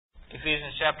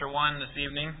Ephesians chapter 1 this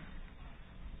evening.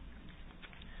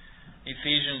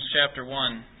 Ephesians chapter 1.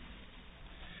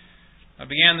 I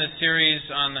began this series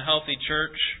on the healthy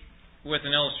church with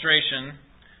an illustration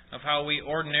of how we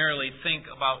ordinarily think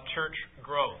about church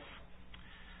growth.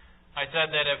 I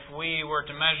said that if we were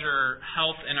to measure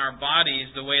health in our bodies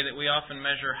the way that we often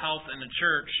measure health in the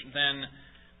church, then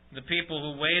the people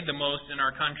who weighed the most in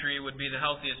our country would be the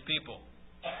healthiest people.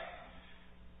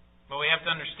 But we have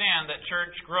to understand that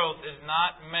church growth is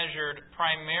not measured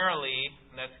primarily,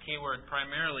 that's the key word,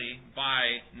 primarily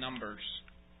by numbers.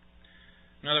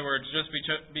 In other words, just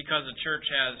because a church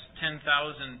has 10,000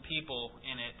 people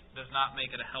in it does not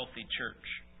make it a healthy church.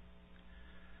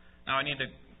 Now I need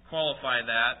to qualify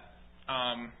that.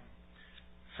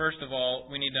 First of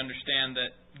all, we need to understand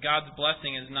that God's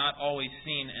blessing is not always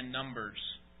seen in numbers.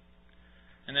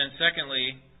 And then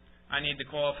secondly, I need to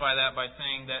qualify that by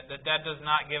saying that does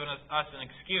not give us an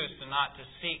excuse to not to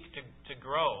seek to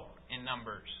grow in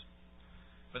numbers.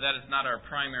 But that is not our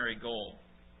primary goal.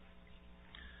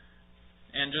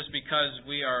 And just because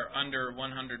we are under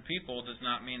 100 people does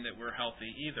not mean that we're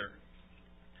healthy either.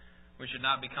 We should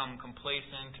not become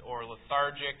complacent or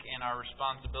lethargic in our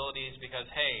responsibilities because,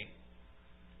 hey,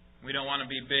 we don't want to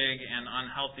be big and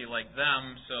unhealthy like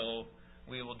them, so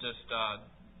we will just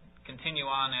continue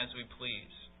on as we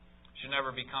please. Should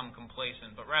never become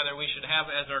complacent, but rather we should have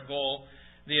as our goal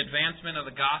the advancement of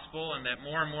the gospel and that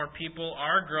more and more people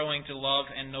are growing to love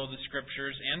and know the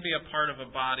Scriptures and be a part of a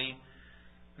body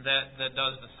that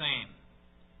does the same.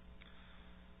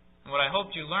 What I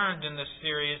hoped you learned in this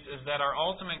series is that our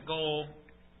ultimate goal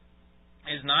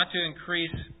is not to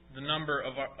increase the number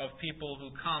of people who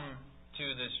come to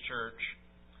this church,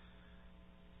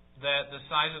 that the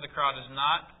size of the crowd is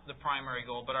not the primary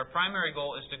goal, but our primary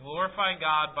goal is to glorify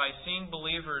God by seeing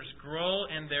believers grow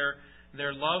in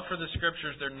their love for the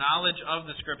Scriptures, their knowledge of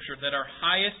the Scripture, that our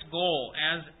highest goal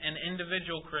as an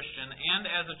individual Christian and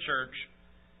as a church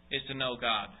is to know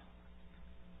God.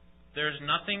 There's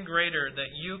nothing greater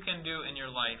that you can do in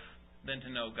your life than to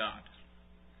know God.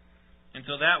 And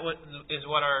so that is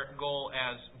what our goal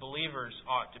as believers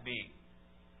ought to be.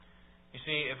 You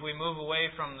see, if we move away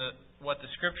from what the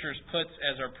Scriptures puts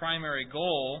as our primary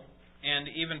goal and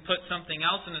even put something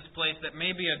else in its place that may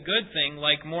be a good thing,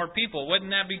 like more people. Wouldn't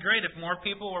that be great if more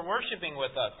people were worshiping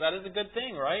with us? That is a good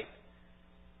thing, right?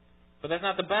 But that's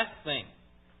not the best thing.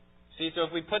 See, so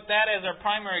if we put that as our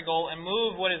primary goal and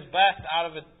move what is best out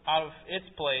of its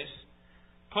place,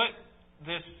 put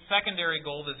this secondary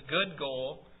goal, this good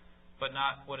goal, but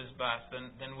not what is best,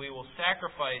 then we will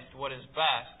sacrifice what is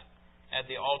best at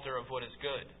the altar of what is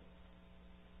good.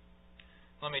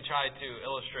 Let me try to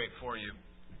illustrate for you.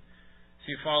 If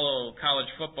you follow college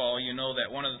football, you know that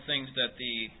one of the things that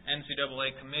the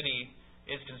NCAA committee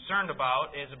is concerned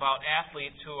about is about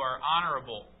athletes who are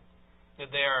honorable,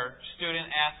 that they are student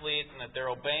athletes and that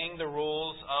they're obeying the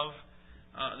rules of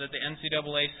that the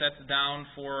NCAA sets down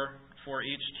for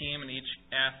each team and each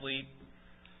athlete.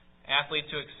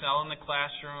 Athletes who excel in the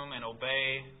classroom and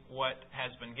obey what has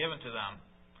been given to them.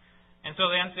 And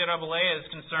so the NCAA is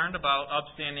concerned about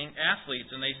upstanding athletes,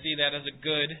 and they see that as a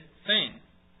good thing.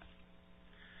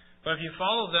 But if you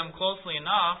follow them closely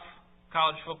enough,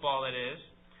 college football that is,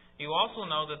 you also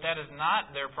know that is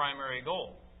not their primary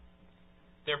goal.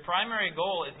 Their primary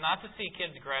goal is not to see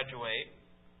kids graduate,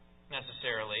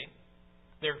 necessarily.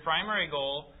 Their primary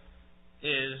goal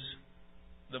is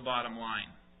the bottom line,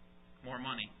 more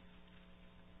money.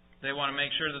 They want to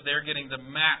make sure that they're getting the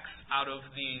max out of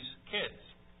these kids.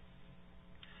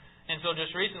 And so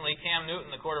just recently, Cam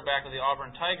Newton, the quarterback of the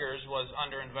Auburn Tigers, was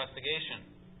under investigation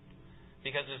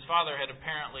because his father had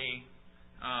apparently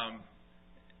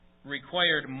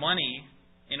required money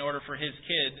in order for his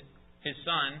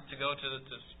son, to go to the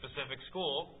specific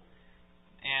school,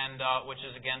 and which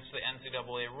is against the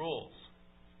NCAA rules.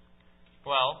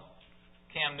 Well,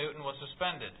 Cam Newton was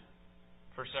suspended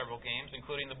for several games,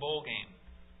 including the bowl game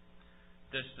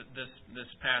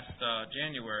this past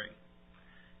January.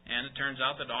 And it turns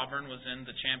out that Auburn was in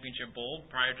the championship bowl.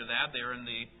 Prior to that, they were in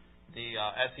the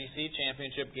SEC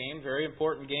championship game, very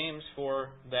important games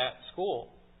for that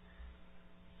school.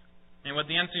 And what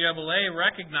the NCAA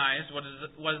recognized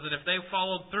was that if they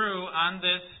followed through on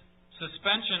this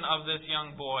suspension of this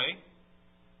young boy,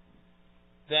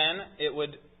 then it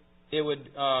would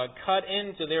cut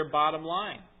into their bottom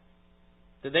line.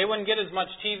 That they wouldn't get as much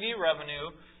TV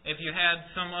revenue if you had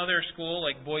some other school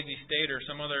like Boise State or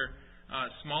some other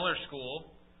smaller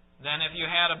school than if you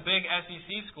had a big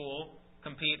SEC school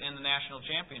compete in the national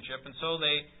championship. And so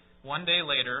they, one day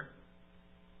later,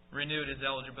 renewed his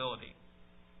eligibility.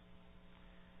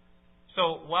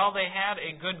 So while they had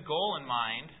a good goal in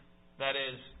mind, That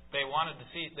is, they want to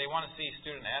see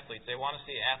student athletes. They want to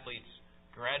see athletes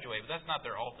graduate, but that's not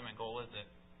their ultimate goal, is it?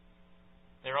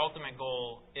 Their ultimate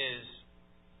goal is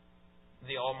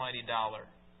the almighty dollar.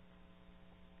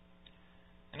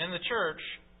 And in the church,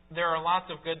 there are lots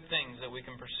of good things that we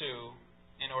can pursue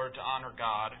in order to honor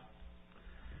God.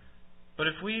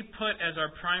 But if we put as our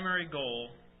primary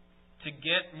goal to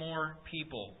get more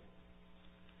people,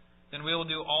 then we will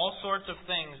do all sorts of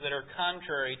things that are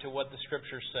contrary to what the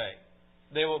Scriptures say.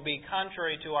 They will be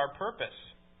contrary to our purpose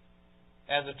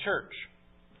as a church.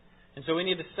 And so we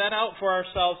need to set out for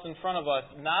ourselves in front of us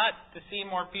not to see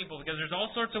more people, because there's all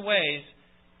sorts of ways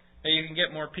that you can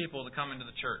get more people to come into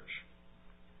the church.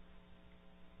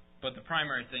 But the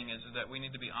primary thing is that we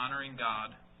need to be honoring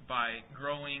God by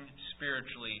growing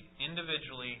spiritually,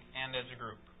 individually, and as a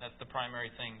group. That's the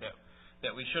primary thing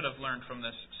that we should have learned from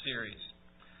this series.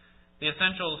 The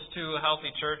essentials to a healthy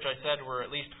church, I said, were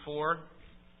at least 4,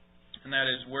 and that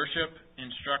is worship,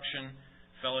 instruction,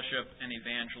 fellowship, and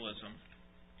evangelism.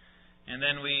 And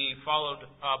then we followed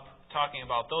up talking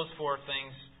about those 4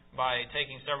 things by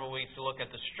taking several weeks to look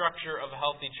at the structure of a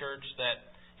healthy church,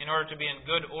 that in order to be in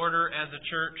good order as a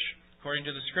church, according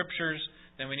to the Scriptures,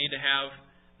 then we need to have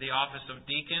the office of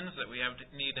deacons, that we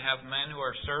need to have men who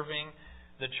are serving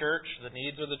the church, the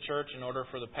needs of the church, in order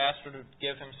for the pastor to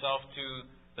give himself to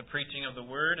the preaching of the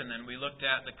Word. And then we looked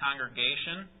at the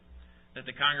congregation, that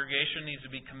the congregation needs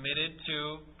to be committed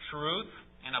to truth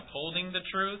and upholding the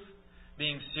truth,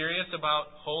 being serious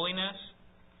about holiness.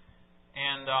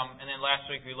 And then last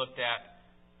week we looked at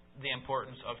the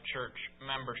importance of church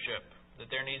membership,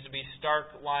 that there needs to be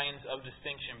stark lines of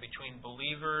distinction between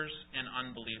believers and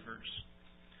unbelievers.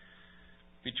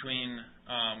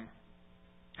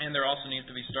 And there also needs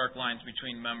to be stark lines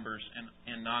between members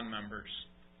and non-members.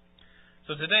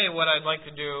 So today what I'd like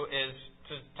to do is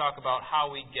to talk about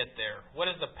how we get there.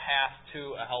 What is the path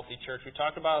to a healthy church? We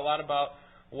talked about a lot about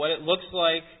what it looks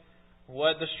like,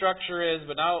 what the structure is,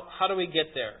 but now how do we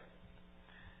get there?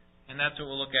 And that's what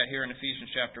we'll look at here in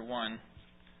Ephesians chapter 1.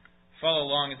 Follow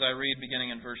along as I read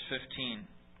beginning in verse 15.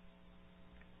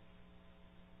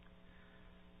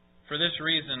 For this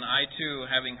reason, I too,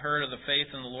 having heard of the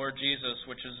faith in the Lord Jesus,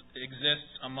 which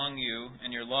exists among you,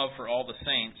 and your love for all the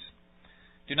saints,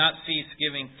 do not cease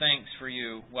giving thanks for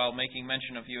you while making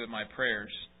mention of you in my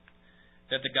prayers,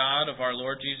 that the God of our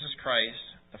Lord Jesus Christ,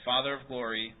 the Father of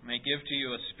glory, may give to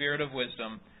you a spirit of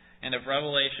wisdom and of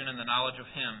revelation in the knowledge of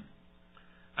Him.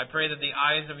 I pray that the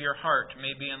eyes of your heart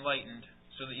may be enlightened,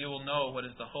 so that you will know what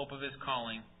is the hope of His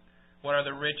calling, what are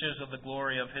the riches of the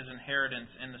glory of His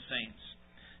inheritance in the saints,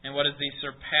 and what is the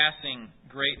surpassing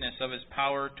greatness of His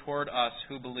power toward us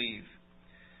who believe.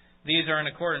 These are in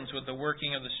accordance with the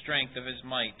working of the strength of His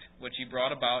might, which He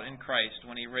brought about in Christ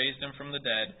when He raised Him from the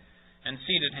dead, and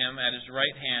seated Him at His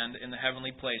right hand in the heavenly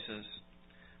places,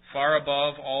 far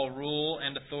above all rule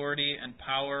and authority and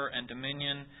power and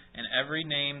dominion and every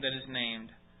name that is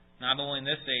named, not only in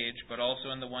this age, but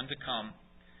also in the one to come.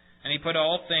 And He put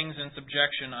all things in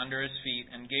subjection under His feet,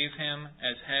 and gave Him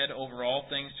as head over all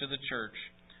things to the church,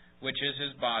 which is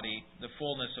His body, the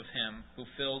fullness of Him who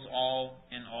fills all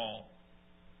in all.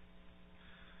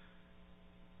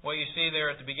 What you see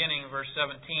there at the beginning, verse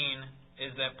 17,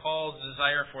 is that Paul's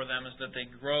desire for them is that they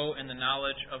grow in the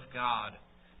knowledge of God,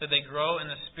 that they grow in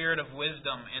the spirit of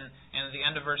wisdom, and at the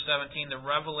end of verse 17, the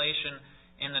revelation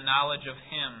in the knowledge of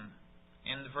Him.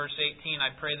 In verse 18,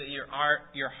 I pray that your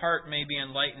heart may be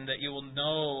enlightened, that you will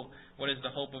know what is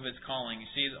the hope of His calling. You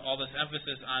see all this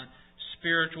emphasis on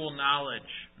spiritual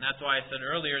knowledge. And that's why I said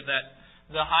earlier that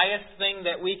the highest thing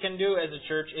that we can do as a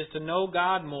church is to know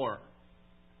God more,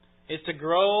 is to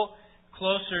grow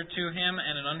closer to Him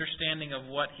and an understanding of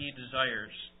what He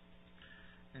desires.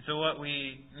 And so what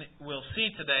we will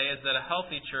see today is that a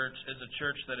healthy church is a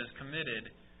church that is committed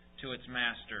to its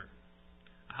master.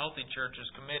 A healthy church is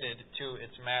committed to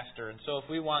its master. And so if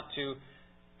we want to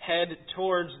head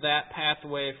towards that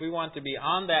pathway, if we want to be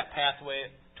on that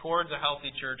pathway towards a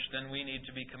healthy church, then we need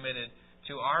to be committed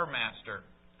to our master.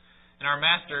 And our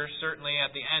master, certainly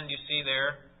at the end you see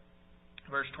there,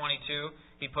 verse 22,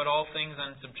 He put all things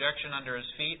in subjection under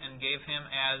His feet and gave Him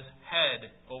as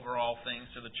head over all things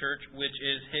to the church, which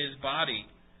is His body.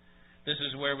 This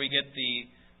is where we get the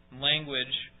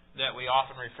language that we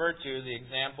often refer to, the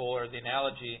example or the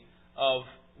analogy of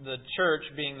the church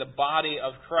being the body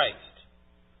of Christ.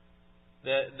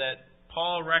 That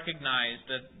Paul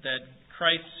recognized that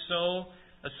Christ so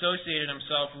associated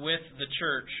Himself with the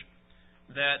church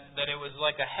that it was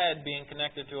like a head being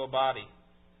connected to a body.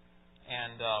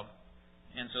 And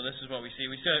And so this is what we see.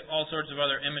 We see all sorts of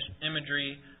other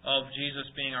imagery of Jesus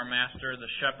being our master, the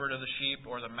shepherd of the sheep,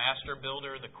 or the master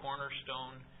builder, the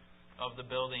cornerstone of the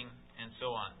building, and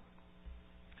so on.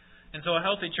 And so a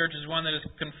healthy church is one that is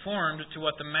conformed to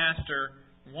what the master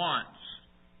wants.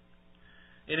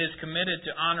 It is committed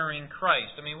to honoring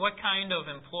Christ. I mean, what kind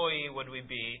of employee would we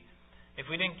be if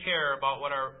we didn't care about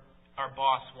what our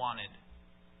boss wanted?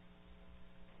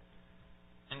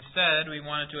 Instead, we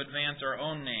wanted to advance our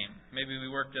own name. Maybe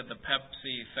we worked at the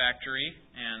Pepsi factory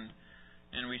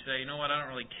and we say, you know what, I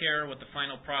don't really care what the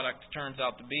final product turns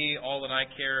out to be. All that I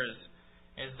care is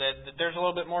that there's a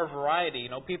little bit more variety.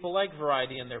 You know, people like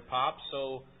variety in their pop,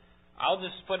 so I'll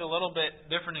just put a little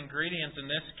bit different ingredients in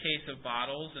this case of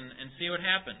bottles and see what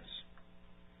happens.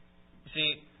 You see,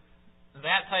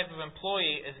 that type of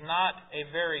employee is not a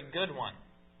very good one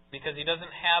because he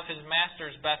doesn't have his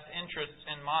master's best interests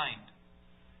in mind.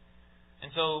 And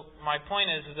so my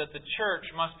point is that the church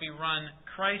must be run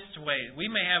Christ's way. We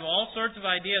may have all sorts of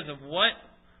ideas of what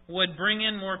would bring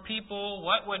in more people,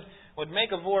 what would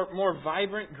make a more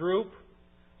vibrant group,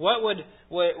 what would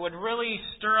really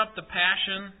stir up the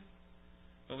passion,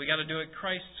 but we got to do it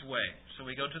Christ's way. So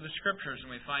we go to the Scriptures and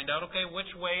we find out, okay,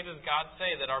 which way does God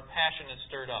say that our passion is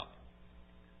stirred up?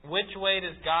 Which way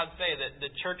does God say that the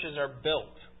churches are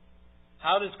built?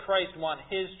 How does Christ want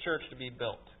His church to be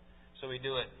built? So we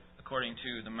do it according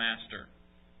to the Master.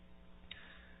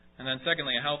 And then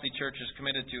secondly, a healthy church is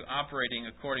committed to operating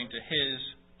according to His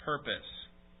purpose.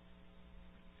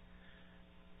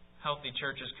 Healthy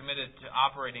church is committed to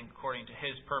operating according to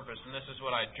His purpose. And this is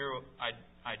what I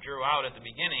drew out at the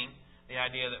beginning, the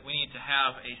idea that we need to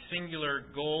have a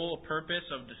singular goal, a purpose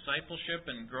of discipleship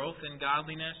and growth in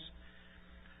godliness.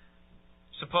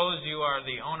 Suppose you are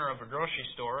the owner of a grocery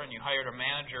store and you hired a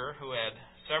manager who had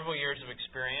several years of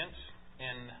experience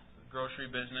in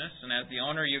grocery business, and as the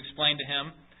owner you explained to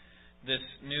him, this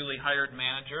newly hired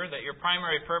manager, that your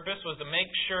primary purpose was to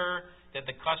make sure that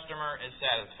the customer is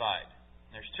satisfied.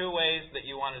 There's two ways that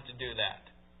you wanted to do that.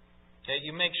 Okay,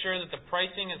 you make sure that the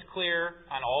pricing is clear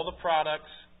on all the products,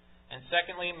 and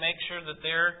secondly, make sure that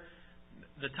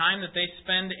the time that they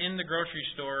spend in the grocery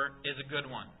store is a good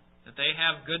one, that they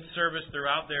have good service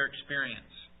throughout their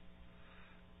experience.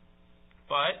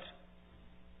 But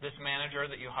this manager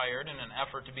that you hired, in an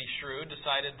effort to be shrewd,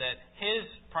 decided that his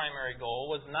primary goal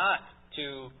was not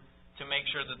to make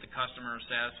sure that the customer was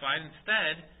satisfied.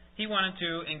 Instead, he wanted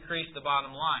to increase the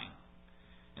bottom line.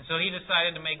 And so he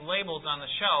decided to make labels on the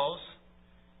shelves,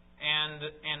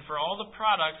 and for all the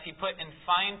products, he put in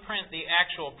fine print the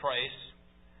actual price,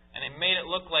 and it made it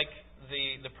look like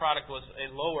the product was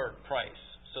a lower price.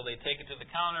 So they take it to the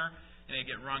counter, and they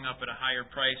get rung up at a higher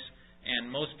price.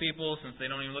 And most people, since they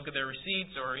don't even look at their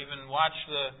receipts or even watch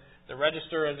the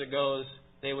register as it goes,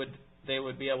 they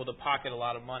would be able to pocket a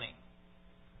lot of money.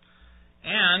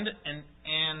 And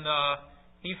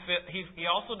he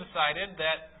also decided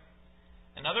that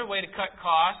another way to cut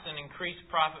costs and increase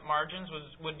profit margins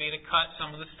would be to cut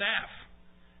some of the staff.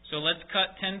 So let's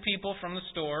cut 10 people from the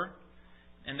store,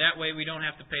 and that way we don't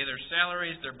have to pay their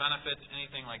salaries, their benefits,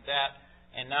 anything like that.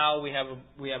 And now we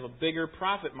have a bigger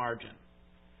profit margin.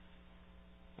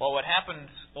 Well, what happens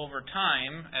over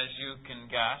time, as you can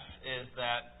guess, is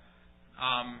that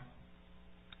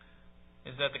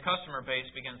the customer base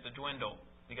begins to dwindle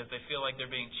because they feel like they're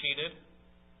being cheated.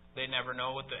 They never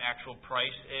know what the actual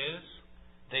price is.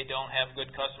 They don't have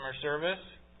good customer service.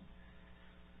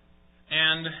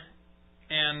 And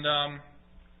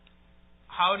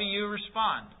how do you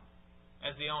respond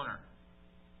as the owner?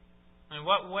 In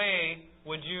what way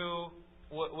would you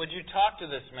talk to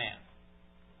this man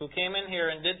who came in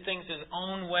here and did things his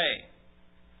own way?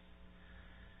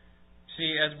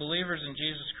 See, as believers in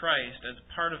Jesus Christ, as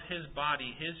part of His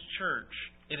body, His church,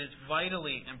 it is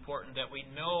vitally important that we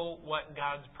know what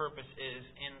God's purpose is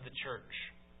in the church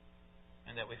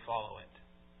and that we follow it.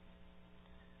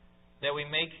 That we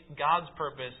make God's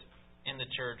purpose in the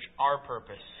church our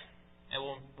purpose. And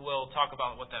we'll talk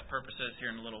about what that purpose is here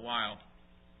in a little while.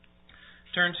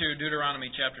 Turn to Deuteronomy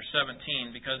chapter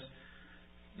 17, because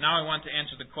now I want to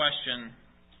answer the question.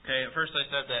 Okay, at first I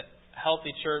said that a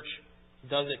healthy church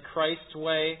does it Christ's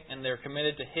way and they're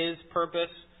committed to His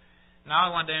purpose. Now I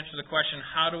want to answer the question,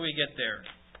 how do we get there?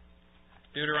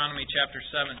 Deuteronomy chapter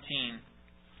 17.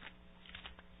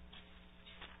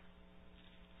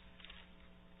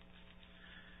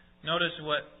 Notice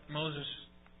what Moses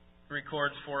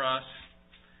records for us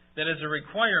that is a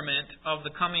requirement of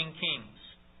the coming kings.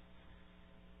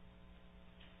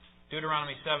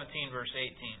 Deuteronomy 17, verse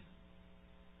 18.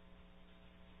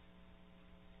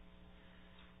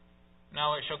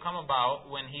 Now it shall come about,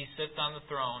 when he sits on the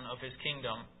throne of his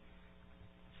kingdom,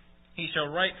 he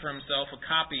shall write for himself a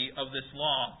copy of this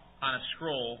law on a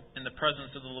scroll in the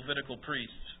presence of the Levitical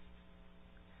priests.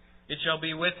 It shall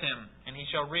be with him, and he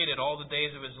shall read it all the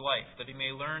days of his life, that he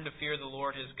may learn to fear the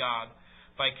Lord his God,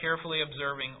 by carefully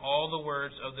observing all the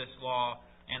words of this law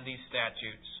and these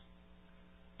statutes,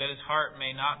 that his heart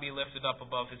may not be lifted up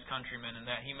above his countrymen, and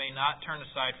that he may not turn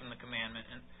aside from the commandment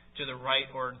and to the right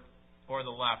or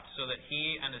the left, so that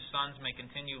he and his sons may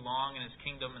continue long in his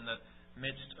kingdom in the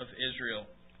midst of Israel.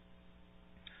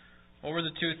 What were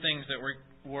the two things that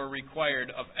were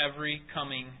required of every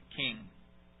coming king?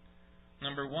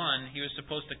 Number one, he was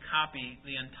supposed to copy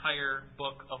the entire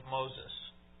book of Moses.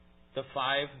 The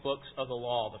 5 books of the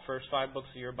law, the first 5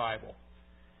 books of your Bible.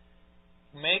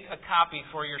 Make a copy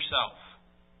for yourself.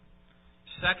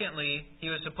 Secondly,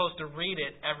 he was supposed to read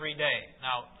it every day.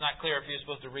 Now, it's not clear if he was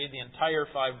supposed to read the entire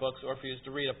 5 books or if he was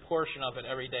to read a portion of it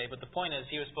every day. But the point is,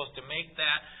 he was supposed to make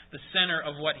that the center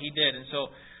of what he did. And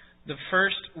so, the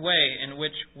first way in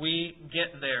which we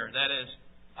get there, that is,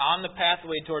 on the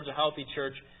pathway towards a healthy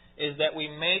church, is that we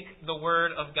make the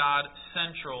Word of God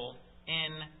central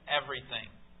in everything.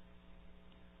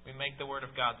 We make the Word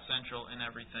of God central in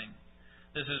everything.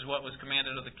 This is what was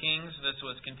commanded of the kings. This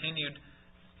was continued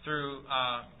through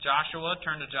Joshua.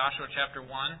 Turn to Joshua chapter 1,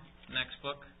 next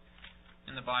book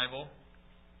in the Bible.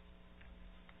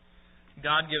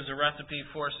 God gives a recipe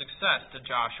for success to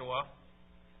Joshua.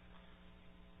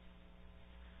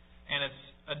 And it's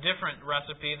a different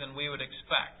recipe than we would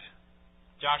expect.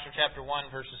 Joshua chapter 1,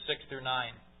 verses 6 through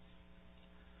 9.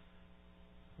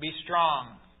 Be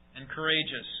strong and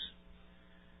courageous,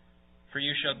 for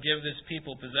you shall give this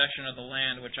people possession of the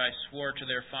land which I swore to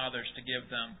their fathers to give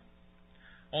them.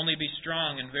 Only be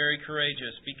strong and very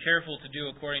courageous. Be careful to do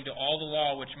according to all the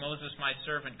law which Moses my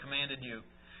servant commanded you.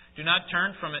 Do not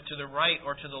turn from it to the right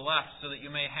or to the left, so that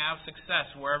you may have success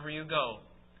wherever you go.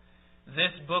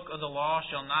 This book of the law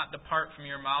shall not depart from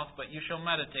your mouth, but you shall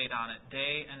meditate on it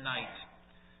day and night,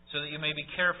 so that you may be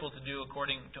careful to do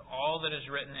according to all that is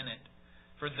written in it.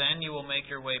 For then you will make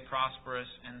your way prosperous,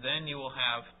 and then you will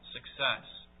have success.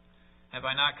 Have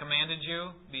I not commanded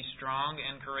you? Be strong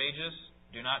and courageous.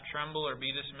 Do not tremble or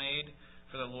be dismayed,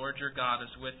 for the Lord your God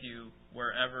is with you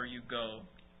wherever you go.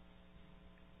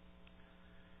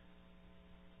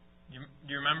 Do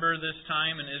you remember this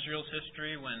time in Israel's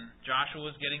history when Joshua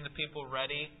was getting the people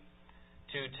ready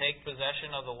to take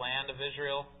possession of the land of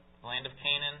Israel, the land of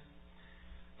Canaan?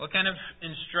 What kind of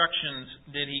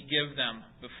instructions did he give them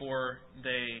before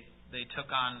they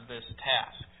took on this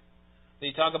task?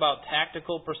 Did he talk about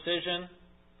tactical precision?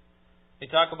 Did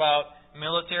he talk about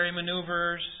military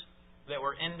maneuvers that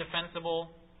were indefensible?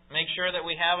 Make sure that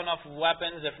we have enough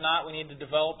weapons. If not, we need to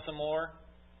develop some more.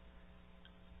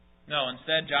 No,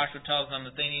 instead Joshua tells them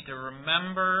that they need to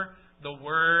remember the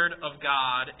Word of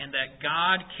God and that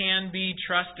God can be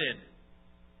trusted.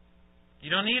 You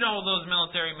don't need all those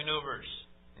military maneuvers.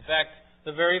 In fact,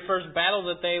 the very first battle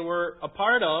that they were a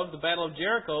part of, the Battle of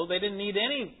Jericho, they didn't need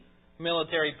any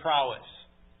military prowess.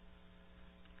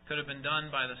 It could have been done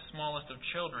by the smallest of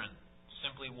children.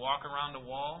 Simply walk around a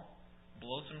wall,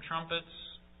 blow some trumpets,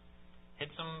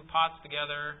 hit some pots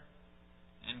together,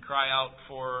 and cry out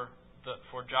for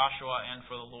Joshua and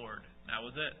for the Lord. That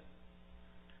was it.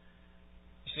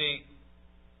 You see,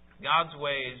 God's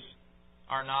ways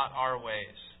are not our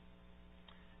ways.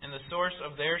 And the source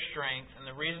of their strength and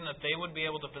the reason that they would be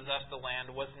able to possess the land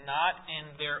was not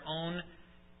in their own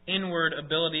inward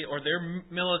ability or their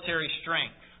military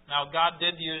strength. Now, God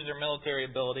did use their military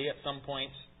ability at some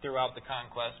points throughout the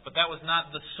conquest, but that was not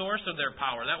the source of their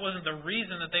power. That wasn't the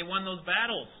reason that they won those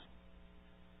battles.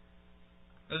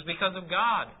 It was because of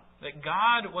God. That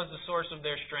God was the source of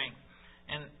their strength.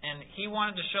 And He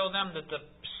wanted to show them that the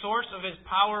source of His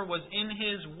power was in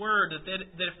His Word. That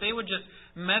if they would just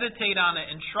meditate on it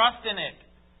and trust in it.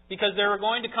 Because there were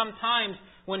going to come times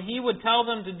when He would tell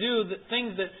them to do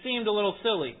things that seemed a little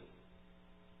silly.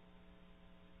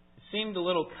 It seemed a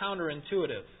little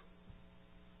counterintuitive.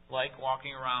 Like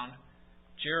walking around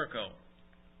Jericho.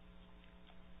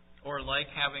 Or like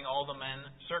having all the men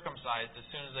circumcised as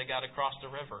soon as they got across the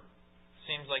river.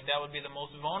 Seems like that would be the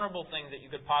most vulnerable thing that you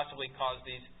could possibly cause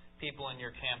these people in your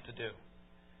camp to do.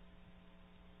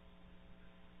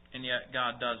 And yet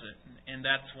God does it. And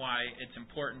that's why it's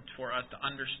important for us to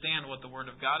understand what the Word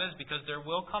of God is, because there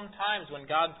will come times when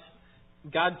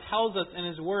God tells us in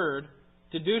His Word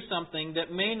to do something that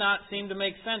may not seem to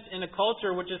make sense in a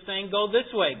culture which is saying, go this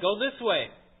way, go this way.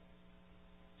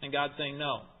 And God's saying,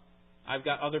 no, I've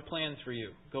got other plans for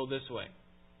you. Go this way.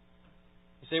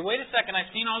 You say, wait a second, I've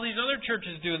seen all these other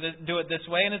churches do it this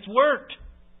way, and it's worked.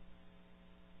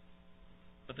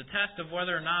 But the test of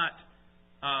whether or not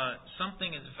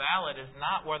something is valid is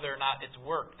not whether or not it's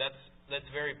worked. That's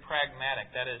very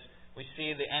pragmatic. That is, we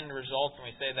see the end result and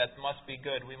we say that must be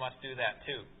good. We must do that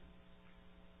too.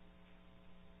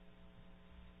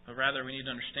 But rather, we need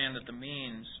to understand that the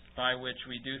means by which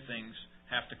we do things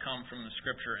have to come from the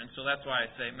Scripture. And so that's why I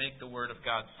say make the Word of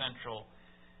God central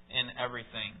in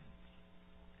everything.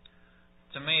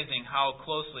 It's amazing how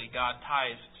closely God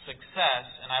ties success,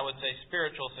 and I would say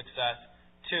spiritual success,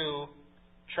 to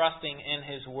trusting in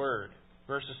His Word.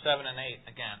 Verses 7 and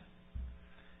 8 again.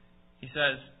 He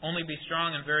says, "Only be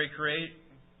strong and very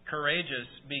courageous.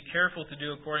 Be careful to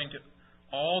do according to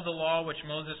all the law which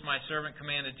Moses my servant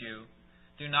commanded you.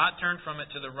 Do not turn from it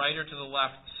to the right or to the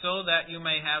left, so that you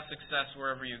may have success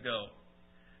wherever you go.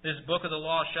 This book of the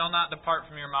law shall not depart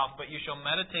from your mouth, but you shall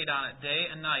meditate on it day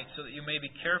and night, so that you may be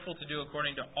careful to do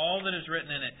according to all that is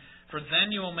written in it. For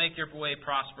then you will make your way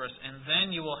prosperous, and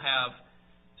then you will have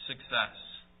success."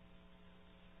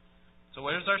 So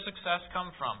where does our success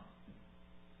come from?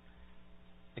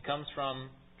 It comes from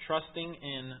trusting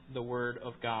in the Word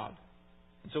of God.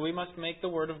 And so we must make the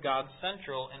Word of God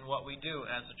central in what we do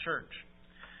as a church.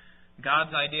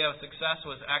 God's idea of success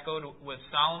was echoed with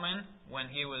Solomon when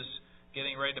he was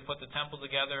getting ready to put the temple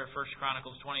together. 1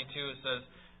 Chronicles 22, it says,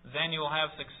 "Then you will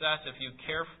have success if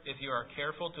you are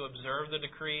careful to observe the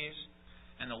decrees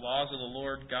and the laws of the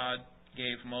Lord God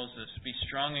gave Moses. Be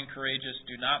strong and courageous.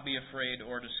 Do not be afraid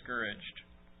or discouraged."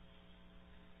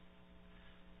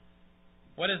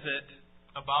 What is it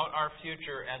about our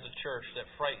future as a church that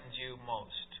frightens you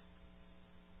most?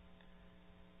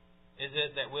 Is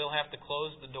it that we'll have to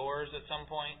close the doors at some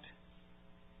point?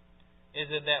 Is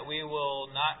it that we will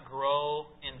not grow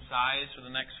in size for the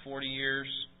next 40 years?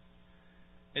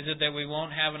 Is it that we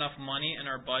won't have enough money in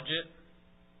our budget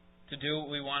to do what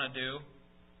we want to do?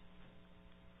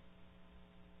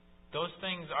 Those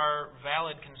things are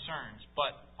valid concerns,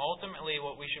 but ultimately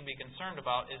what we should be concerned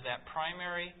about is that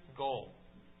primary goal.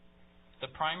 The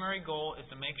primary goal is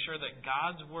to make sure that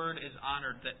God's Word is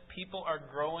honored, that people are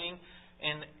growing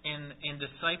in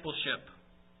discipleship.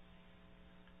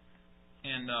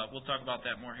 And we'll talk about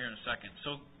that more here in a second.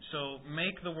 So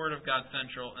make the Word of God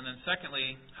central. And then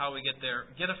secondly, how we get there,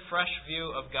 get a fresh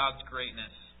view of God's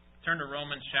greatness. Turn to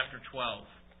Romans chapter 12.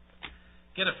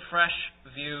 Get a fresh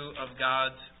view of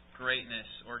God's greatness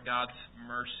or God's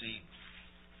mercy.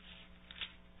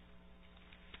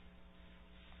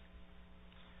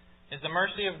 Is the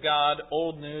mercy of God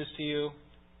old news to you?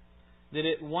 Did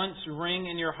it once ring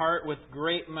in your heart with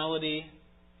great melody?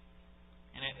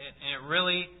 And it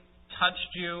really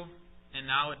touched you, and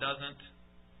now it doesn't?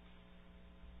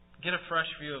 Get a fresh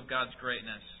view of God's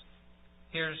greatness.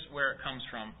 Here's where it comes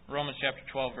from. Romans chapter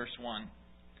 12, verse 1.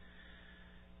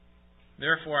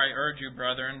 "Therefore I urge you,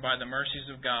 brethren, by the mercies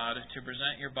of God, to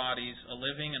present your bodies a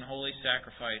living and holy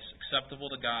sacrifice, acceptable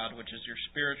to God, which is your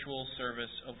spiritual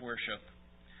service of worship.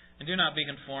 And do not be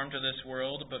conformed to this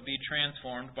world, but be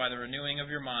transformed by the renewing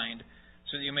of your mind,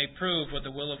 so that you may prove what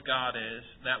the will of God is,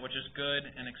 that which is good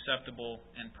and acceptable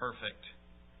and perfect."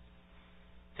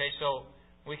 Okay, so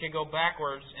we could go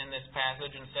backwards in this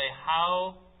passage and say,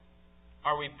 how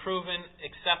are we proven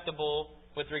acceptable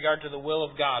with regard to the will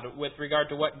of God, with regard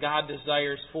to what God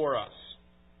desires for us?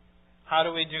 How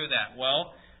do we do that?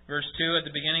 Well, verse 2 at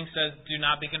the beginning says, "Do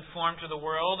not be conformed to the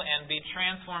world, and be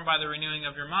transformed by the renewing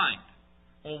of your mind."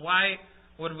 Well, why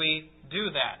would we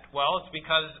do that? Well, it's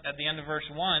because at the end of verse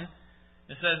 1,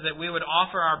 it says that we would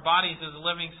offer our bodies as a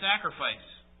living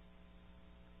sacrifice.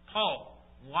 Paul,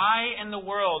 why in the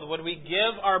world would we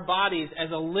give our bodies as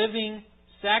a living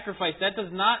sacrifice? That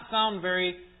does not sound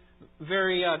very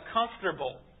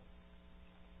comfortable.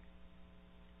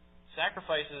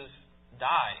 Sacrifices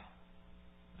die.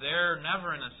 They're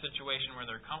never in a situation where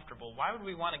they're comfortable. Why would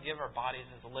we want to give our bodies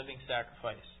as a living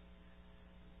sacrifice?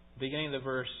 The beginning of the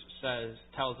verse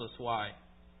tells us why.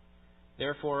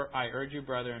 "Therefore I urge you,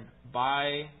 brethren,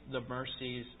 by the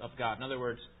mercies of God." In other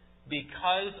words,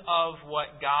 because of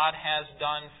what God has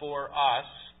done for us,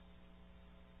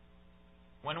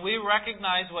 when we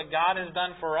recognize what God has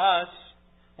done for us,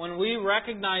 when we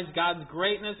recognize God's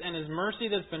greatness and His mercy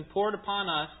that's been poured upon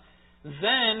us,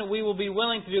 then we will be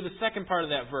willing to do the second part of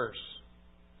that verse.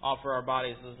 Offer our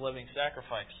bodies as living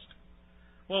sacrifice.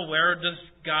 Well, where does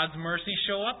God's mercy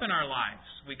show up in our lives,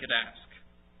 we could ask.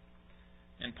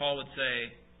 And Paul would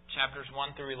say, chapters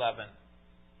 1 through 11.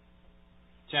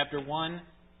 Chapter 1,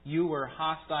 you were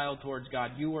hostile towards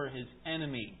God. You were His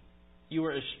enemy. You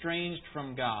were estranged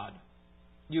from God.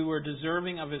 You were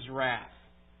deserving of His wrath.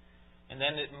 And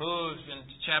then it moves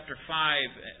into chapter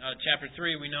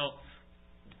 3, we know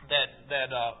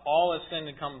that all have sinned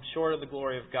and come short of the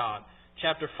glory of God.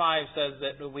 chapter 5 says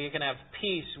that we can have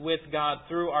peace with God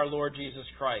through our Lord Jesus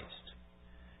Christ.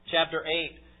 Chapter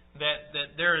 8,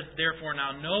 that there is therefore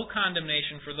now no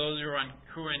condemnation for those who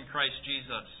are in Christ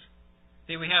Jesus.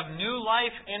 See, we have new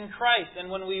life in Christ, and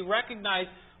when we recognize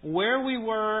where we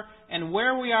were and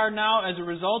where we are now as a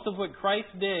result of what Christ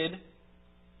did,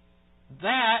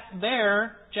 that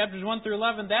there, chapters 1 through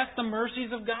 11, that's the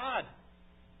mercies of God.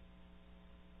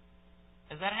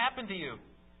 Has that happened to you?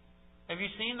 Have you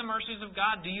seen the mercies of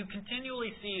God? Do you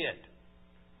continually see it?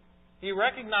 Do you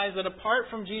recognize that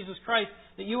apart from Jesus Christ,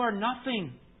 that you are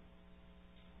nothing,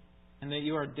 and that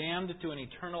you are damned to an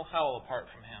eternal hell apart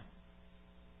from Him?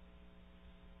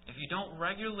 If you don't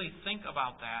regularly think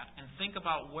about that and think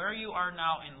about where you are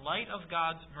now in light of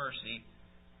God's mercy,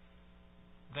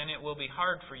 then it will be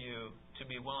hard for you to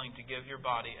be willing to give your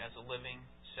body as a living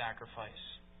sacrifice.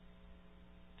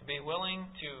 To be willing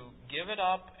to give it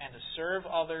up and to serve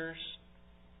others,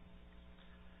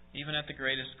 even at the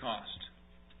greatest cost.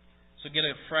 So get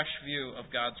a fresh view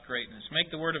of God's greatness. Make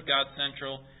the Word of God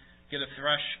central. Get a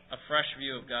fresh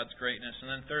view of God's greatness. And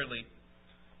then thirdly,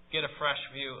 get a fresh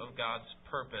view of God's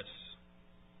purpose.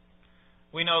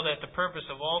 We know that the purpose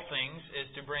of all things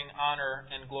is to bring honor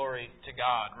and glory to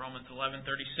God. Romans 11:36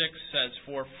 says,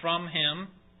 "For from Him,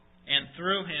 and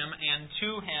through Him, and to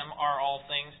Him are all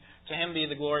things. To Him be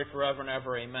the glory forever and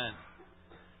ever. Amen."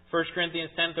 1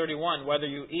 Corinthians 10:31, "Whether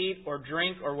you eat or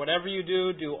drink or whatever you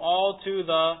do, do all to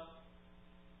the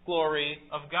glory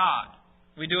of God."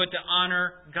 We do it to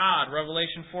honor God.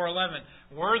 Revelation 4:11,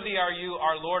 "Worthy are you,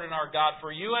 our Lord and our God, for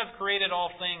you have created all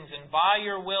things, and by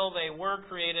your will they were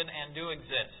created and do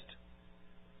exist."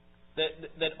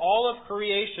 That all of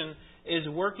creation is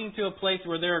working to a place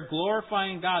where they're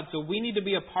glorifying God. So we need to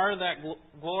be a part of that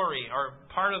glory, or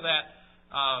part of that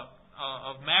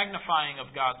of magnifying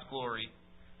of God's glory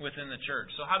within the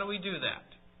church. So how do we do that?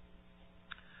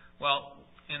 Well,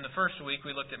 in the first week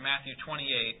we looked at Matthew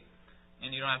 28,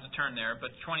 and you don't have to turn there,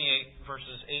 but 28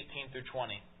 verses 18 through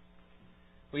 20.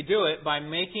 We do it by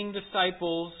making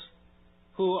disciples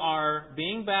who are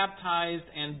being baptized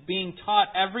and being taught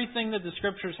everything that the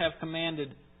Scriptures have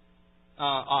commanded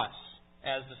us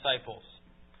as disciples.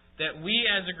 That we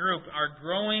as a group are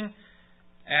growing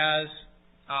as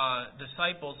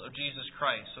disciples of Jesus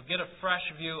Christ. So get a fresh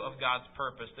view of God's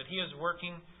purpose, that He is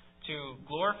working to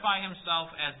glorify Himself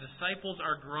as disciples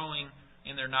are growing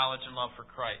in their knowledge and love for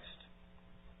Christ.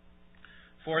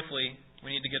 Fourthly,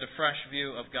 we need to get a fresh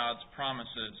view of God's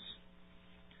promises.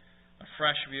 A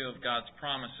fresh view of God's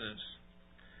promises.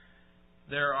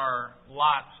 There are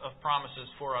lots of promises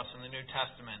for us in the New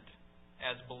Testament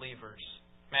as believers.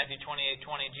 Matthew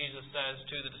 28:20, Jesus says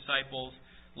to the disciples,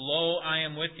 "Lo, I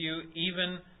am with you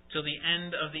even till the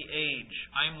end of the age."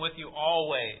 I am with you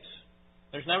always.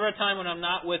 There's never a time when I'm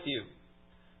not with you.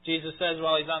 Jesus says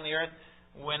while He's on the earth,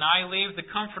 "When I leave, the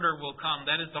Comforter will come."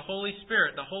 That is the Holy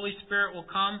Spirit. The Holy Spirit will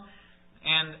come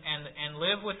and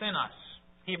live within us.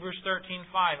 Hebrews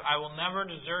 13:5, "I will never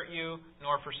desert you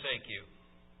nor forsake you."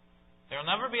 There will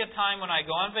never be a time when I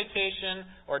go on vacation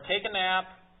or take a nap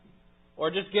or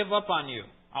just give up on you.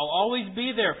 I'll always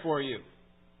be there for you.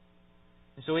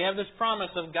 And so we have this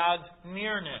promise of God's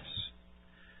nearness.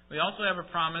 We also have a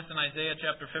promise in Isaiah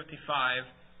chapter 55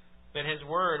 that His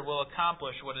Word will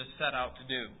accomplish what it is set out to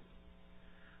do.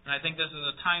 And I think this is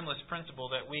a timeless principle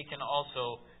that we can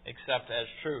also accept as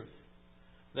truth.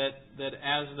 That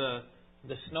as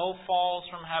the snow falls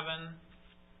from heaven,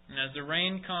 and as the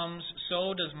rain comes,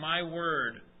 so does my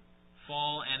Word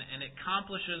fall, and it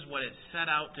accomplishes what it's set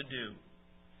out to do.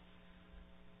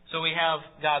 So we have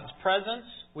God's presence,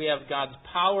 we have God's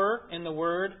power in the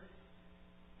Word,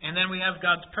 and then we have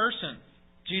God's person,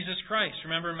 Jesus Christ.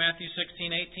 Remember Matthew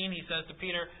 16:18, He says to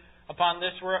Peter, "Upon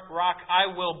this rock I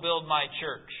will build my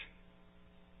church."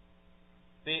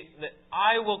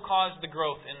 I will cause the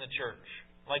growth in the church.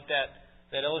 Like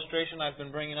that illustration I've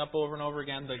been bringing up over and over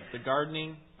again, the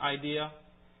gardening idea.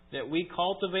 That we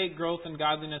cultivate growth and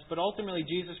godliness, but ultimately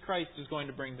Jesus Christ is going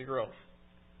to bring the growth.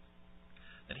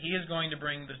 That He is going to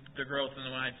bring the growth,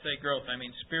 and when I say growth, I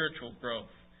mean spiritual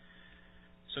growth.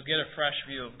 So get a fresh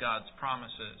view of God's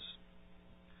promises.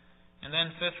 And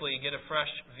then fifthly, get a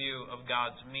fresh view of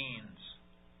God's means.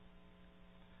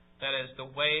 That is, the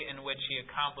way in which He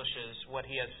accomplishes what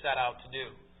He has set out to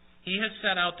do. He has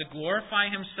set out to glorify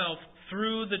Himself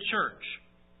through the church.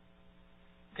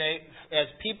 Okay, as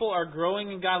people are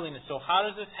growing in godliness. So how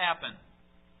does this happen?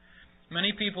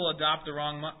 Many people adopt the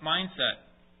wrong mindset.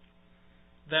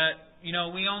 That,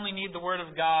 we only need the Word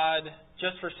of God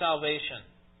just for salvation.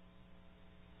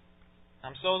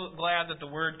 I'm so glad that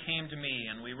the Word came to me,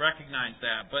 and we recognize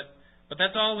that. But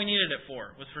that's all we needed it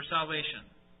for, was for salvation.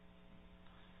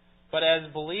 But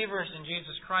as believers in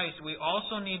Jesus Christ, we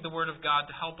also need the Word of God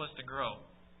to help us to grow.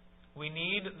 We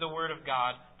need the Word of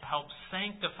God to help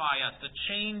sanctify us, to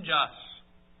change us.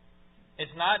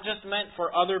 It's not just meant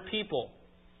for other people.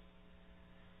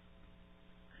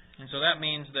 And so that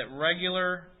means that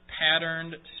regular,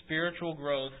 patterned spiritual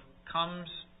growth comes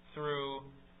through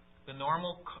the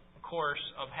normal course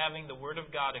of having the Word of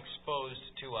God exposed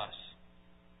to us.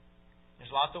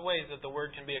 There's lots of ways that the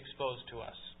Word can be exposed to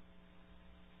us.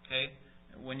 Okay?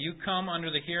 When you come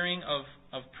under the hearing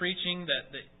of preaching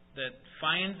that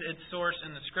finds its source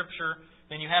in the Scripture,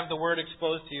 then you have the Word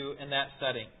exposed to you in that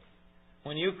setting.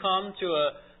 When you come to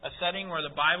a setting where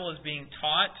the Bible is being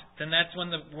taught, then that's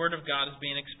when the Word of God is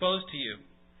being exposed to you.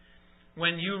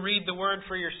 When you read the Word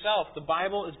for yourself, the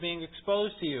Bible is being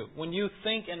exposed to you. When you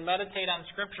think and meditate on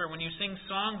Scripture, when you sing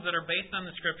songs that are based on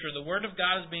the Scripture, the Word of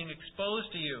God is being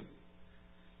exposed to you.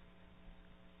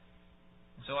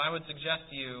 So I would suggest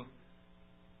to you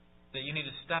that you need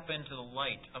to step into the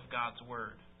light of God's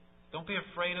Word. Don't be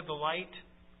afraid of the light.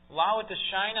 Allow it to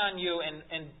shine on you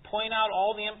and point out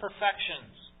all the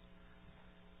imperfections.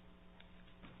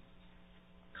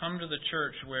 Come to the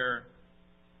church where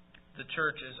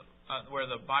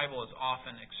the Bible is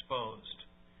often exposed.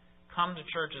 Come to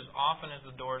church as often as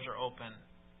the doors are open.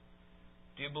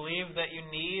 Do you believe that you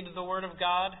need the Word of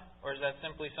God, or is that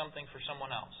simply something for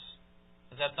someone else?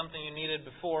 Is that something you needed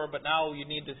before, but now you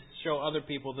need to show other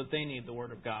people that they need the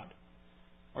Word of God?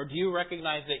 Or do you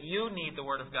recognize that you need the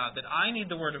Word of God, that I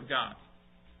need the Word of God?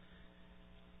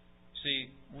 See,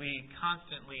 we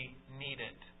constantly need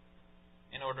it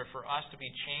in order for us to be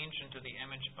changed into the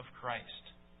image of Christ.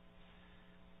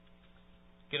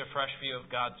 Get a fresh view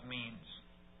of God's means.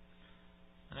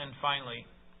 And then finally,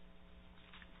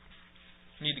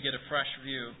 we need to get a fresh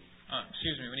view.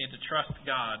 We need to trust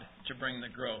God to bring the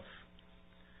growth.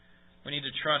 We need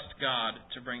to trust God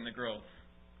to bring the growth.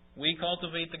 We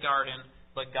cultivate the garden,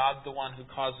 but God's the one who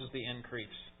causes the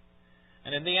increase.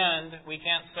 And in the end, we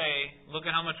can't say, look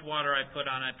at how much water I put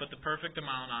on. I put the perfect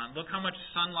amount on. Look how much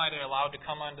sunlight I allowed to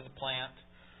come onto the plant.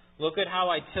 Look at how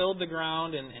I tilled the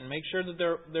ground and make sure that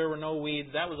there were no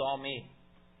weeds. That was all me.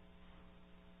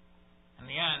 In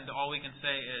the end, all we can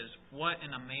say is, what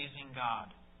an amazing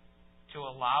God to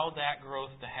allow that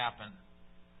growth to happen.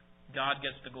 God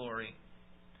gets the glory.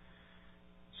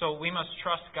 So we must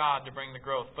trust God to bring the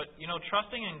growth. But,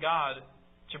 trusting in God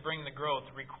to bring the growth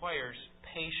requires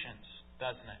patience,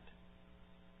 doesn't it?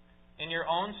 In your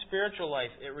own spiritual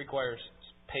life, it requires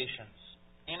patience.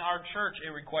 In our church, it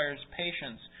requires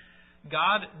patience.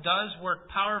 God does work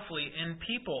powerfully in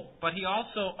people, but He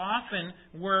also often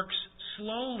works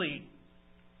slowly.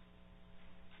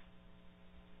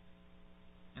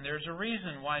 And there's a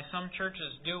reason why some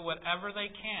churches do whatever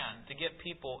they can to get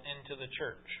people into the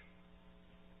church.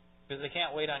 Because they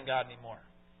can't wait on God anymore.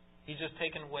 He's just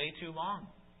taken way too long.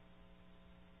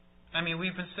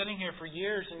 We've been sitting here for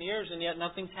years and years, and yet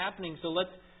nothing's happening. So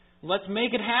let's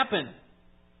make it happen.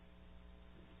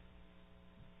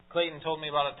 Clayton told me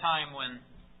about a time when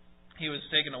he was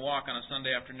taking a walk on a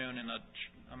Sunday afternoon, and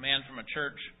a man from a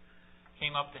church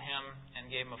came up to him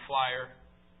and gave him a flyer,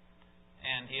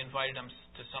 and he invited him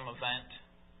to some event.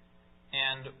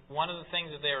 And one of the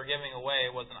things that they were giving away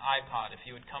was an iPod if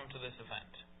you would come to this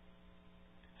event.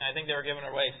 And I think they were giving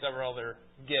away several other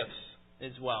gifts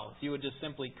as well, if you would just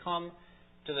simply come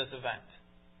to this event.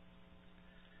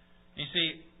 You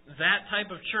see, that type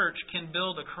of church can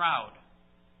build a crowd.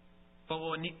 But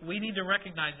what we need to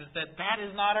recognize is that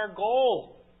is not our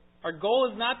goal. Our goal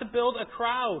is not to build a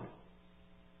crowd.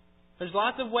 There's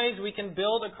lots of ways we can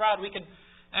build a crowd. We can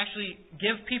actually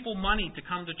give people money to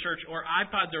come to church, or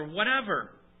iPods, or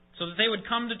whatever, so that they would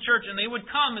come to church, and they would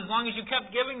come as long as you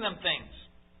kept giving them things.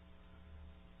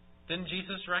 Didn't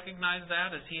Jesus recognize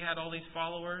that as He had all these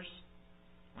followers?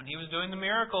 When He was doing the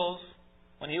miracles,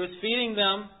 when He was feeding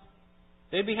them,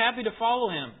 they'd be happy to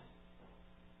follow Him.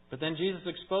 But then Jesus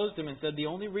exposed them and said,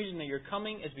 the only reason that you're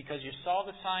coming is because you saw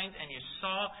the signs and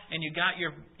you got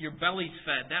your bellies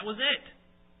fed. That was it.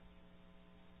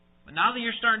 But now that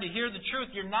you're starting to hear the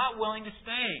truth, you're not willing to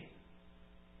stay.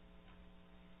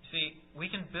 See, we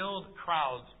can build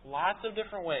crowds lots of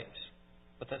different ways,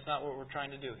 but that's not what we're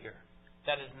trying to do here.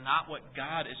 That is not what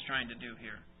God is trying to do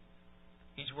here.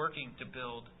 He's working to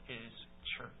build His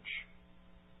church.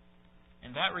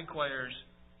 And that requires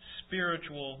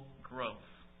spiritual growth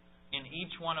in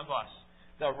each one of us.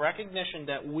 The recognition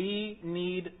that we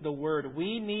need the Word.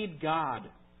 We need God.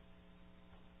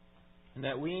 And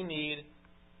that we need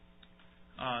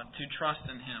to trust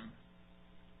in Him.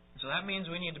 So that means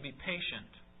we need to be patient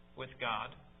with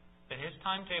God. That His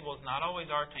timetable is not always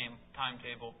our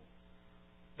timetable.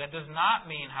 That does not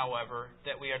mean, however,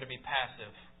 that we are to be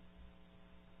passive.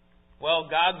 Well,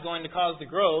 God's going to cause the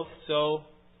growth, so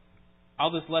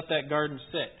I'll just let that garden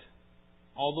sit.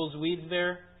 All those weeds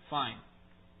there, fine.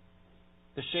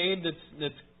 The shade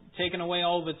that's taken away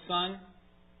all of its sun,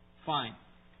 fine.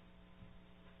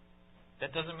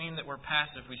 That doesn't mean that we're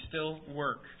passive. We still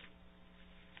work.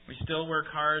 We still work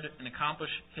hard and accomplish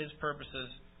His purposes,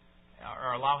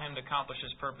 or allow Him to accomplish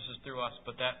His purposes through us.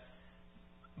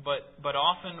 But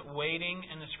often waiting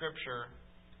in the Scripture,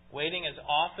 waiting is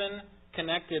often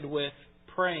connected with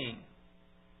praying.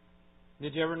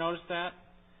 Did you ever notice that?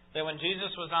 That when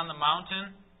Jesus was on the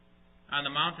mountain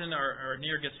or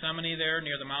near Gethsemane there,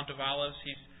 near the Mount of Olives,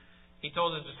 He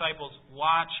told His disciples,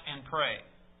 watch and pray,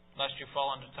 lest you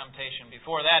fall into temptation.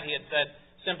 Before that, He had said,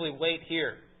 simply wait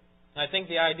here. And I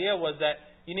think the idea was that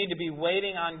you need to be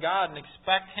waiting on God and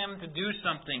expect Him to do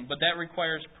something, but that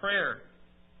requires prayer.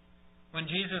 When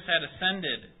Jesus had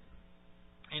ascended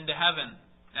into heaven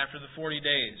after the 40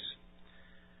 days,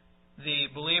 the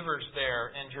believers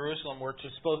there in Jerusalem were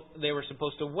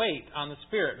supposed to wait on the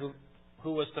Spirit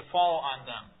who was to fall on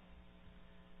them.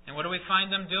 And what do we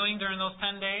find them doing during those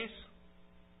 10 days?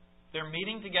 They're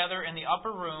meeting together in the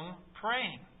upper room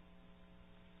praying.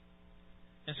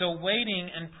 And so waiting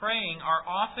and praying are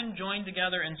often joined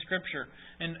together in Scripture.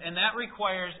 And that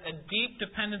requires a deep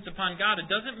dependence upon God. It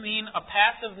doesn't mean a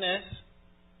passiveness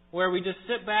where we just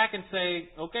sit back and say,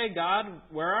 okay, God,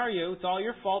 where are you? It's all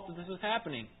your fault that this is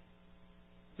happening.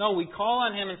 No, we call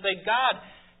on Him and say, God,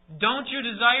 don't you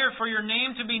desire for your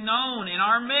name to be known in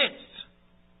our midst?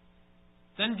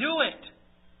 Then do it.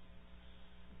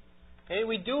 Okay,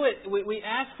 we do it. We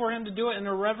ask for Him to do it in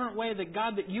a reverent way, that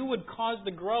God, that you would cause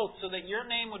the growth so that your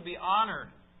name would be honored.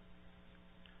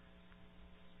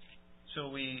 So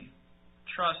we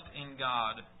trust in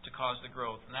God to cause the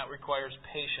growth, and that requires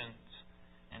patience,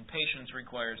 and patience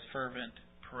requires fervent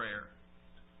prayer.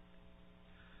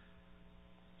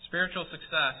 Spiritual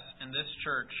success in this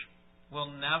church will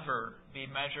never be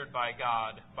measured by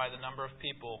God by the number of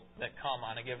people that come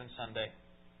on a given Sunday.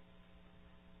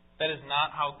 That is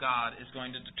not how God is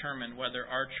going to determine whether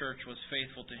our church was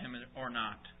faithful to Him or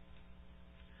not.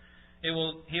 He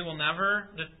will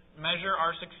never measure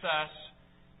our success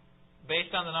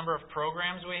based on the number of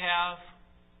programs we have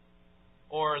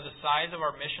or the size of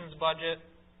our missions budget.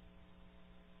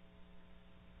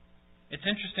 It's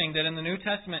interesting that in the New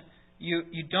Testament,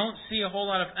 you don't see a whole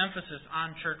lot of emphasis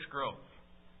on church growth.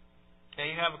 Okay,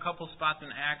 you have a couple spots in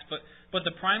Acts, but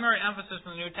the primary emphasis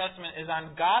in the New Testament is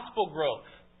on gospel growth.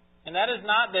 And that is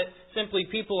not that simply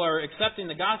people are accepting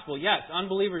the gospel. Yes,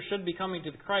 unbelievers should be coming to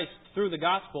Christ through the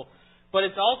gospel. But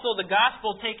it's also the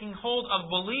gospel taking hold of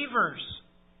believers.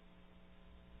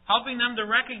 Helping them to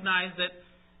recognize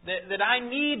that I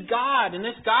need God, and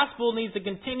this gospel needs to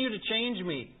continue to change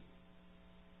me.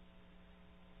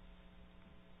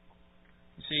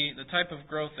 You see, the type of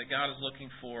growth that God is looking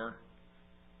for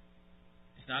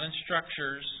is not in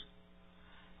structures,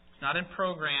 it's not in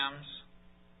programs,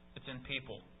 it's in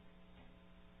people.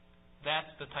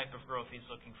 That's the type of growth He's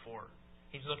looking for.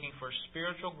 He's looking for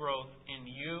spiritual growth in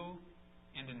you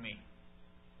and in me.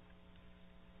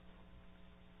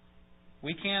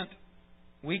 We can't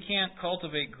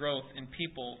cultivate growth in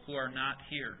people who are not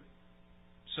here.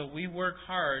 So we work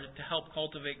hard to help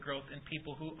cultivate growth in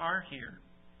people who are here.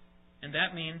 And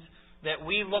that means that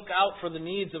we look out for the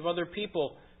needs of other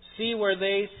people, see where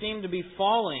they seem to be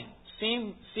falling,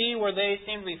 see where they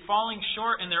seem to be falling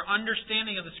short in their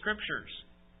understanding of the Scriptures.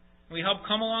 We help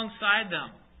come alongside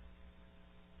them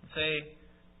and say,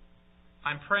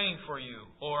 I'm praying for you.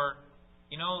 Or,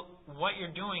 you know, what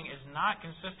you're doing is not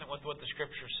consistent with what the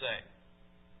Scriptures say.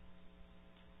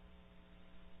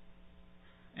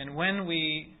 And when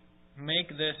we make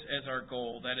this as our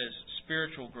goal, that is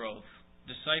spiritual growth,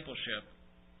 discipleship,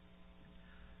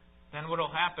 then what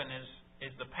will happen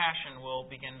is the passion will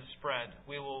begin to spread.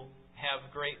 We will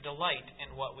have great delight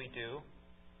in what we do.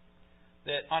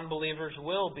 That unbelievers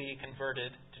will be converted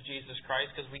to Jesus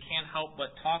Christ because we can't help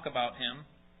but talk about Him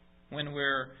when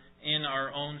we're in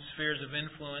our own spheres of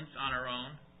influence on our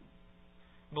own.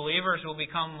 Believers will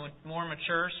become more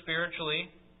mature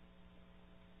spiritually.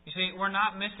 You see, we're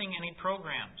not missing any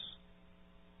programs.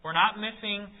 We're not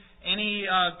missing any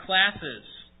classes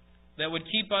that would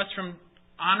keep us from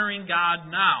honoring God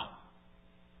now.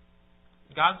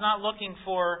 God's not looking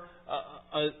for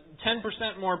 10%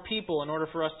 more people in order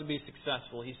for us to be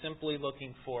successful. He's simply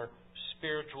looking for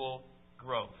spiritual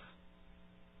growth.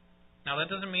 Now, that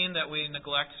doesn't mean that we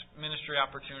neglect ministry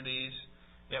opportunities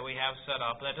that we have set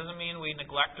up. That doesn't mean we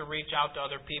neglect to reach out to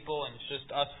other people and it's just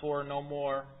us four, no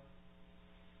more.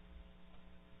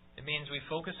 It means we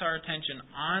focus our attention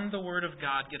on the Word of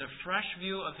God, get a fresh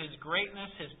view of His greatness,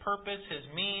 His purpose, His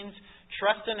means,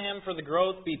 trust in Him for the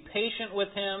growth, be patient with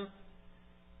Him,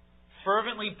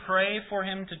 fervently pray for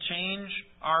Him to change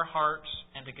our hearts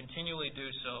and to continually do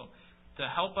so, to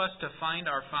help us to find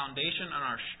our foundation and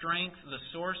our strength, the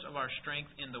source of our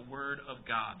strength in the Word of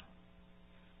God.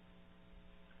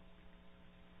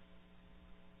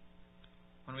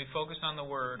 When we focus on the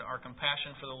Word, our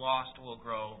compassion for the lost will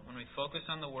grow. When we focus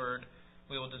on the Word,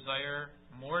 we will desire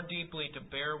more deeply to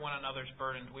bear one another's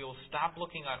burdens. We will stop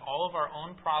looking at all of our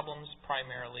own problems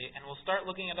primarily, and we'll start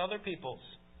looking at other people's.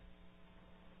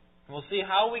 And we'll see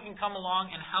how we can come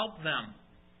along and help them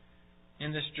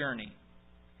in this journey,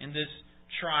 in this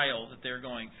trial that they're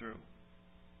going through.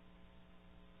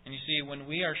 And you see, when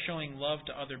we are showing love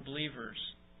to other believers,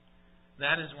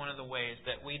 that is one of the ways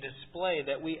that we display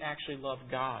that we actually love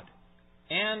God.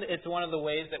 And it's one of the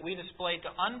ways that we display to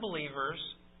unbelievers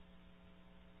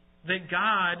that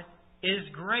God is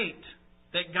great,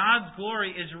 that God's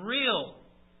glory is real,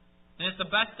 and it's the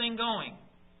best thing going.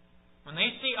 When they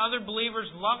see other believers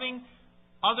loving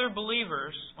other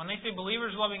believers, when they see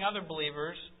believers loving other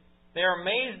believers, they are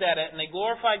amazed at it and they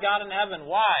glorify God in heaven.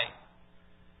 Why?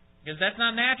 Because that's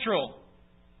not natural.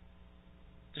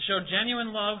 To show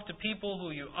genuine love to people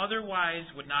who you otherwise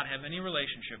would not have any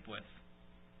relationship with.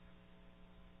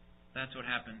 That's what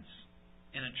happens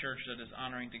in a church that is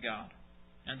honoring to God.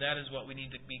 And that is what we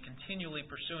need to be continually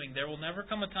pursuing. There will never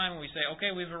come a time when we say,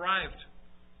 okay, we've arrived.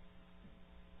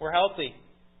 We're healthy.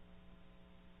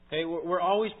 Okay, we're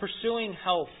always pursuing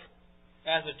health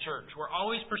as a church. We're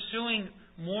always pursuing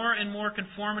more and more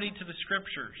conformity to the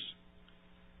Scriptures.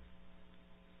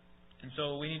 And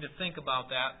so we need to think about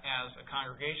that as a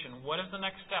congregation. What is the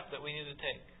next step that we need to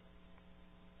take?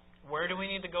 Where do we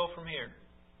need to go from here?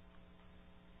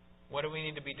 What do we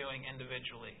need to be doing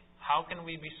individually? How can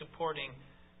we be supporting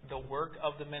the work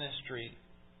of the ministry?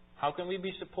 How can we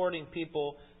be supporting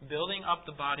people building up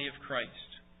the body of Christ?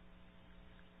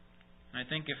 And I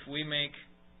think if we make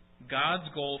God's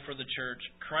goal for the church,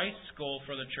 Christ's goal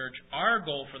for the church, our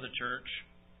goal for the church,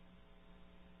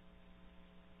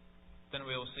 then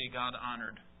we will see God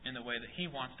honored in the way that He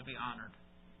wants to be honored.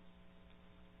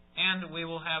 And we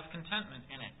will have contentment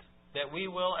in it. That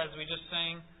we will, as we just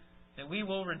sang, that we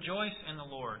will rejoice in the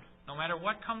Lord, no matter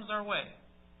what comes our way.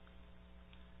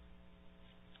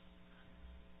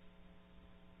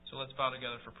 So let's bow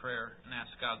together for prayer and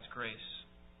ask God's grace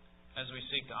as we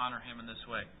seek to honor Him in this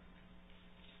way.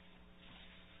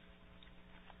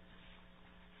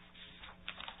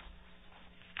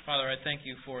 Father, I thank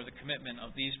You for the commitment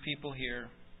of these people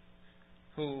here,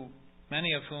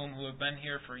 many of whom who have been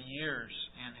here for years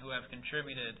and who have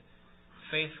contributed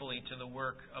faithfully to the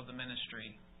work of the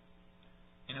ministry,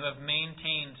 and who have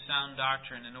maintained sound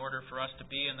doctrine in order for us to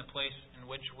be in the place in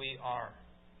which we are.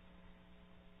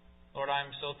 Lord,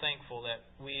 I'm so thankful that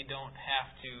we don't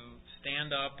have to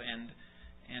stand up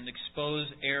and expose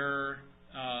error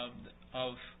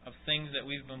of things that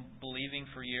we've been believing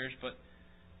for years, but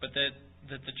that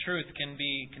the truth can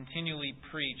be continually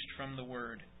preached from the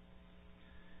Word.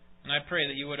 And I pray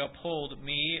that You would uphold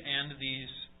me and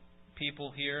these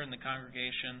people here in the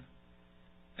congregation,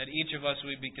 that each of us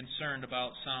would be concerned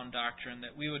about sound doctrine,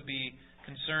 that we would be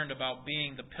concerned about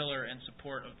being the pillar and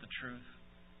support of the truth,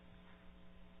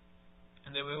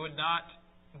 and that we would not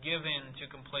give in to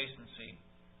complacency,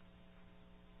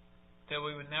 that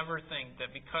we would never think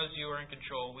that because You are in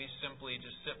control, we simply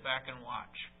just sit back and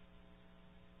watch,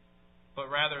 but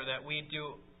rather that we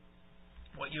do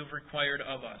what You've required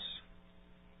of us,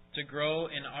 to grow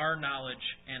in our knowledge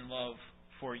and love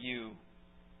for You,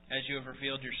 as You have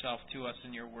revealed Yourself to us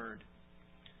in Your Word.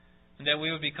 And that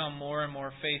we would become more and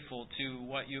more faithful to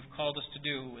what You've called us to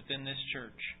do within this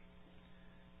church,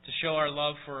 to show our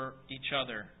love for each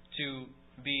other, to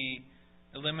be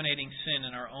eliminating sin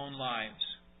in our own lives,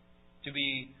 to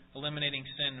be eliminating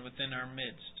sin within our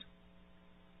midst.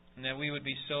 And that we would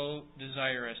be so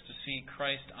desirous to see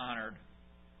Christ honored,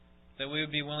 that we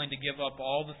would be willing to give up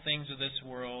all the things of this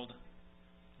world,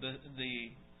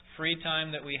 the free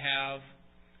time that we have,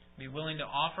 be willing to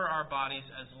offer our bodies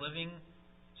as living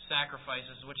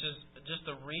sacrifices, which is just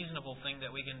a reasonable thing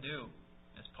that we can do,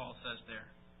 as Paul says there.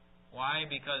 Why?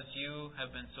 Because You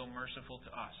have been so merciful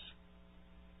to us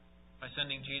by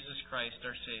sending Jesus Christ,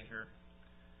 our Savior,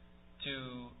 to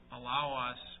allow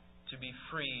us to be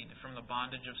freed from the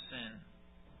bondage of sin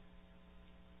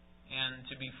and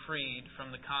to be freed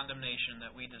from the condemnation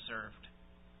that we deserved.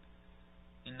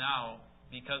 And now,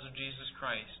 because of Jesus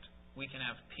Christ, we can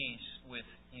have peace with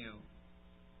You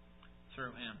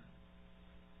through Him.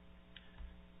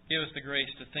 Give us the grace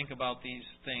to think about these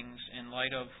things in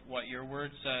light of what your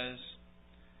Word says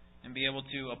and be able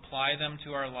to apply them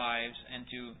to our lives and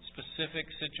to specific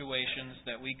situations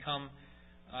that we come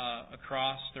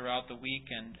across throughout the week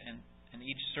and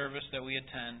each service that we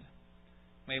attend.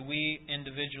 May we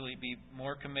individually be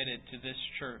more committed to this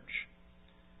church,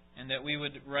 and that we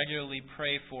would regularly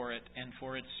pray for it and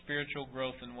for its spiritual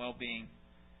growth and well-being,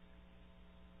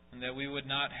 and that we would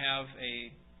not have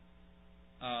a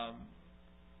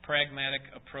pragmatic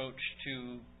approach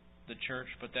to the church,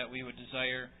 but that we would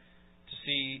desire to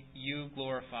see You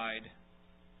glorified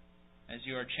as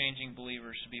You are changing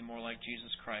believers to be more like Jesus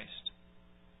Christ.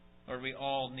 Lord, we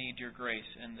all need Your grace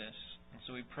in this, and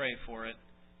so we pray for it,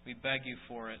 we beg You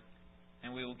for it,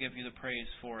 and we will give You the praise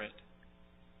for it.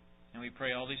 And we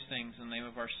pray all these things in the name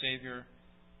of our Savior,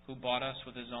 who bought us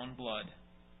with His own blood.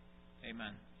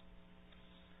 Amen.